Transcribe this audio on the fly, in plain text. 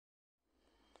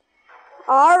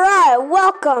Alright,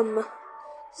 welcome.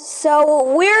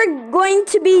 So we're going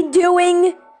to be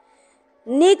doing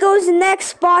Nico's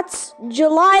Nextbots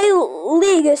July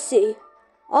Legacy.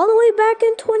 All the way back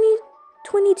in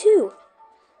 2022.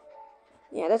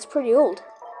 Yeah, that's pretty old.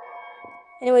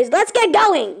 Anyways, let's get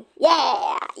going!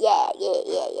 Yeah!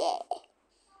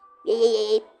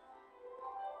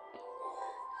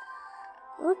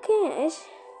 Okay.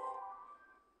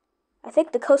 I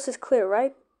think the coast is clear,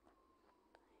 right?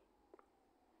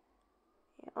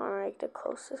 Alright, the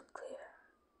coast is clear.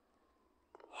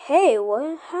 Hey,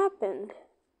 what happened?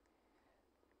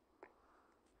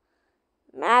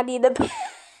 Maddie the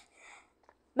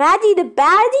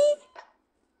baddie?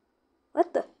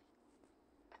 What the?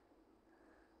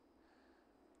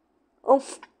 Oh.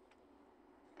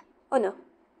 Oh no.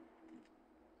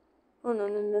 Oh no,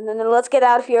 let's get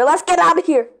out of here. Let's get out of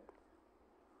here.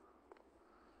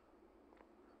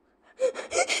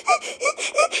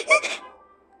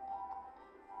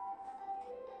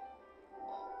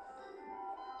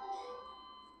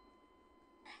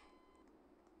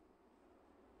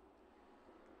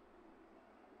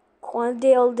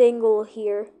 Quandale Dingle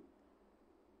here.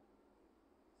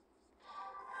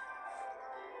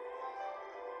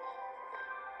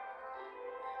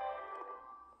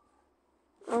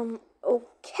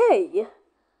 Okay.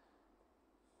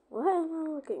 What am I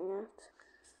looking at?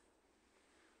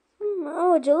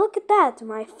 Oh, would you look at that?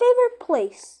 My favorite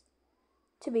place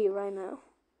to be right now.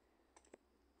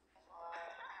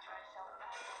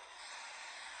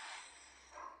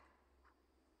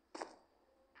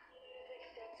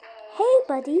 Hey,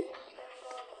 buddy.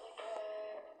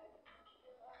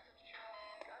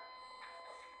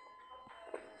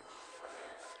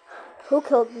 Who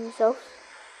killed himself?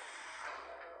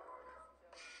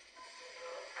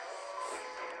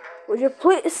 Would you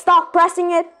please stop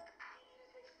pressing it?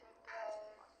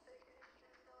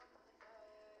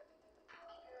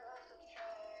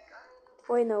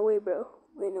 Wait, no way, bro.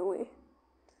 Wait, no way.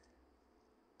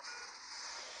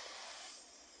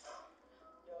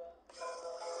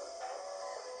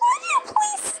 Would you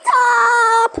please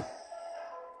stop?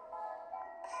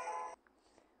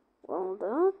 Well,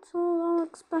 that's all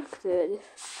expected.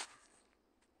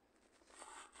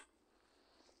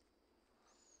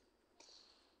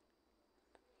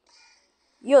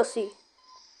 You'll see.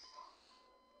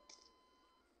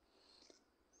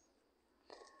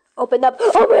 Open up.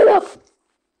 Open up!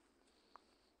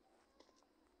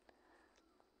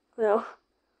 No.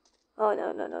 Oh,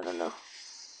 no.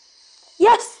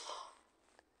 Yes!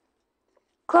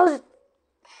 Close it.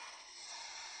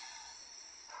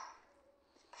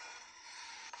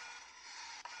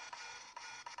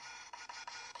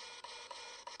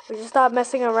 Would you stop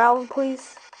messing around,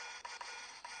 please?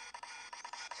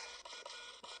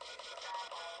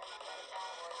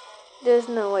 There's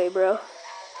no way, bro.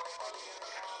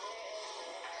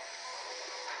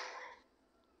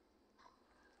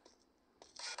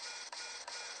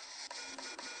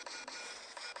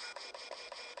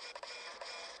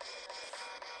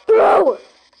 Bro!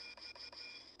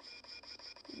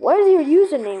 Where's your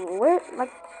username?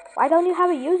 Why don't you have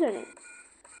a username?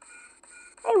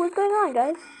 Hey, what's going on,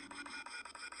 guys?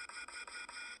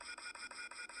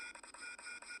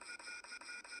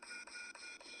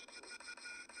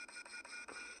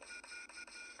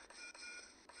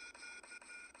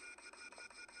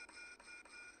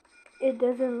 It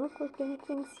doesn't look like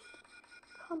anything's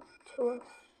come to us.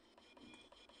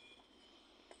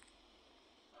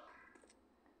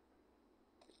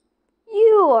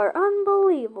 You are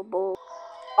unbelievable.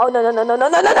 Oh, no.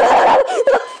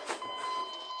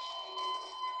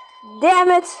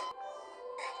 Damn it.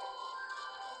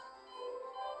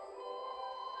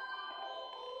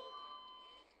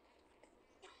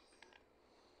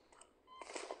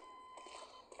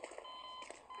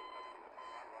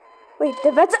 Wait,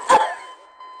 the vet's...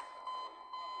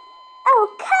 Oh,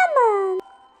 come on.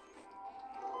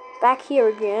 Back here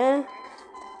again.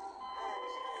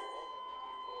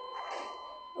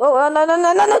 Oh, no.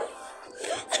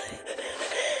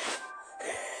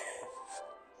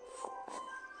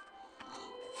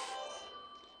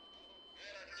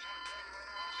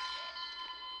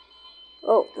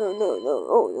 Oh, no.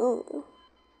 Oh,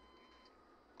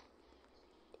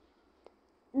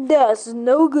 no. That's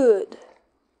no good.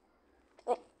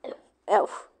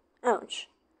 Ouch.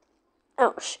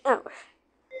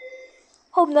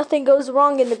 Hope nothing goes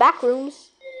wrong in the back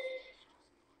rooms.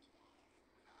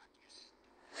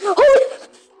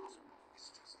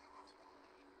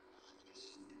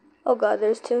 Oh god,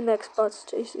 there's two nextbots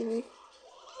chasing me.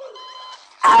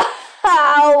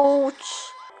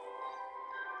 Ouch!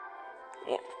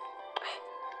 Yeah.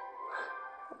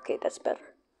 Okay, that's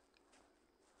better.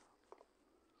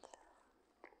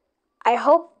 I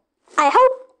hope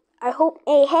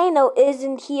a Hano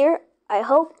isn't here. I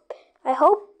hope.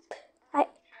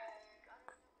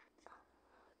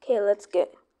 Okay, let's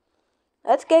get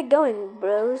going,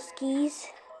 broskies.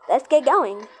 Let's get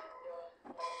going.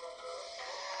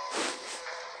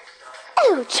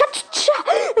 Oh, cha cha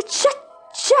cha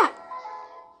cha.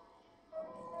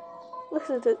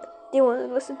 Listen to. Do you want to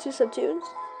listen to some tunes?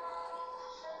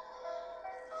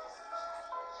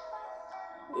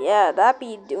 Yeah, that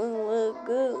be doing look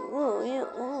good. Oh, yeah.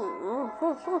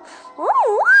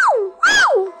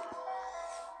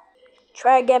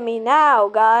 Try to get me now,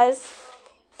 guys.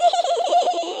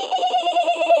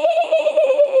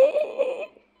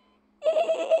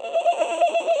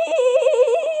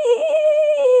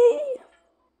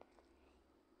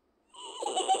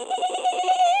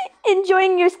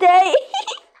 Enjoying your stay?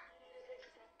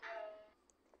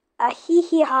 Hee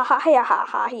hee ha ha ha ha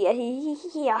ha hee hee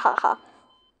hee ha ha.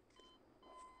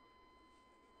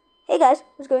 Hey guys,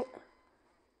 what's going?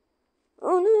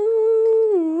 Oh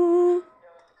no!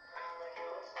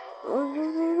 Oh no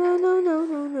no no no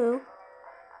no no!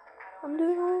 I'm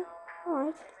doing alright.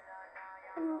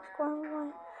 Don't ask why I'm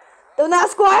lying. Don't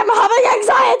ask why I'm having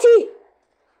anxiety.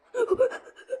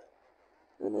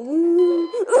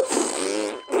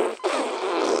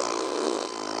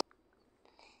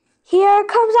 Here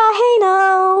comes a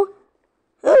Hano.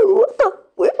 Oh, what the?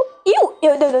 Ew!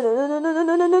 No no no no no no no no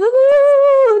no no no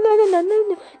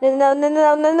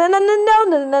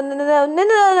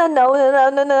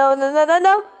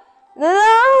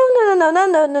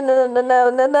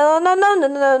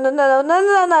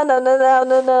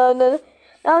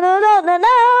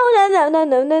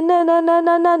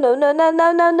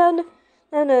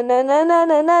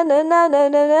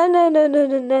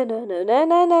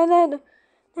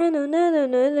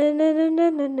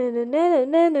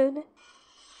no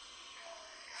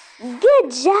Good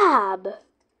job!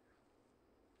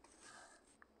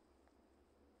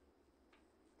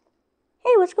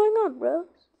 Hey, what's going on, bro?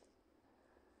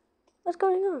 What's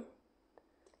going on?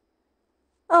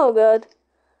 Oh, God.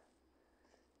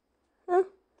 Huh?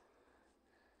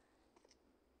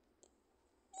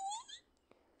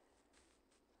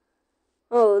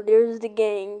 Oh, there's the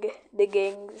gang. The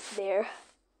gang's there.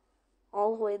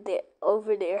 All the way there.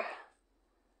 Over there.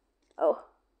 Oh.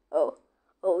 Oh.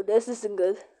 Oh, this isn't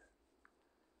good.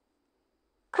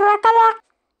 Crack-a-lack!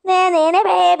 Na-na-na,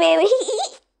 baby!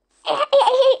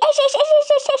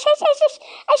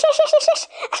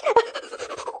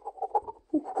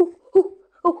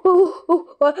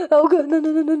 Oh god, no.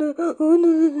 Oh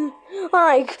no.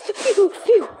 Alright, phew.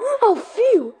 Oh,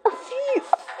 phew.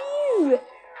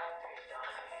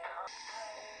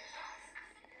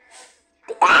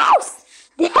 The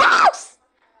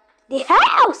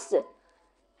house!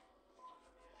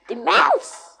 The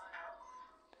mouse!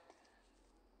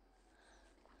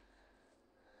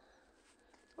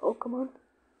 Oh, come on.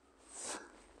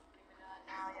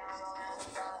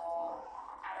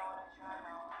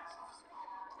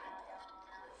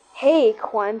 Hey,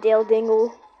 Quandale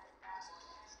Dingle.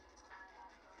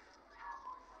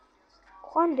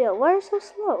 Quandale, why are you so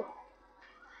slow?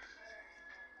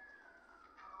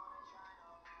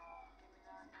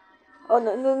 Oh,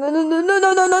 no.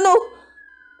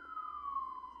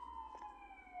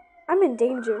 I'm in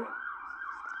danger.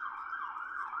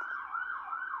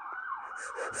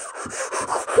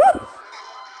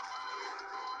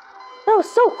 That was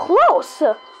so close!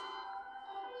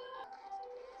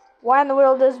 Why in the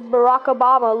world does Barack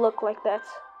Obama look like that?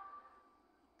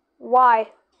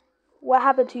 Why? What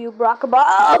happened to you, Barack Obama?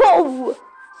 Oh!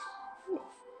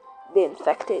 They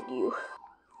infected you.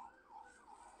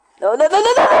 No.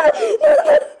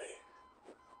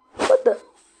 What the?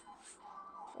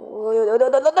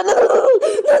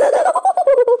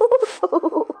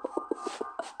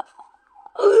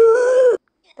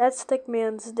 That stick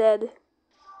man's dead.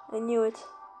 I knew it.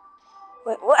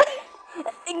 Wait, what?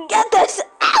 Get this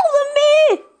out of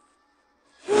me!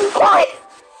 Why?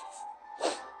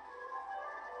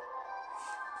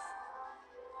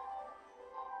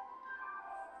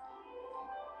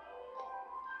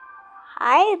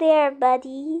 Hi there,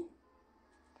 buddy.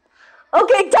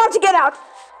 Okay, time to get out.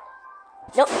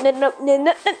 No.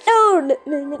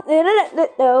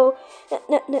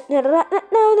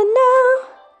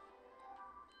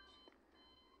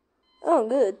 Oh,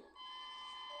 good.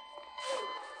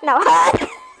 Now,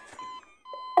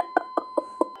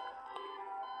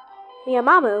 Mia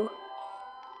Mamu.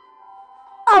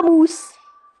 Amus.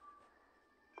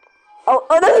 Oh,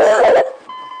 no.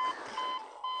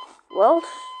 Well,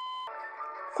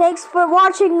 thanks for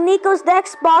watching Nico's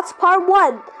Nextbots Part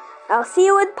 1. I'll see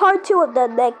you in Part 2 of the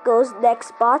Nico's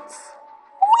Nextbots.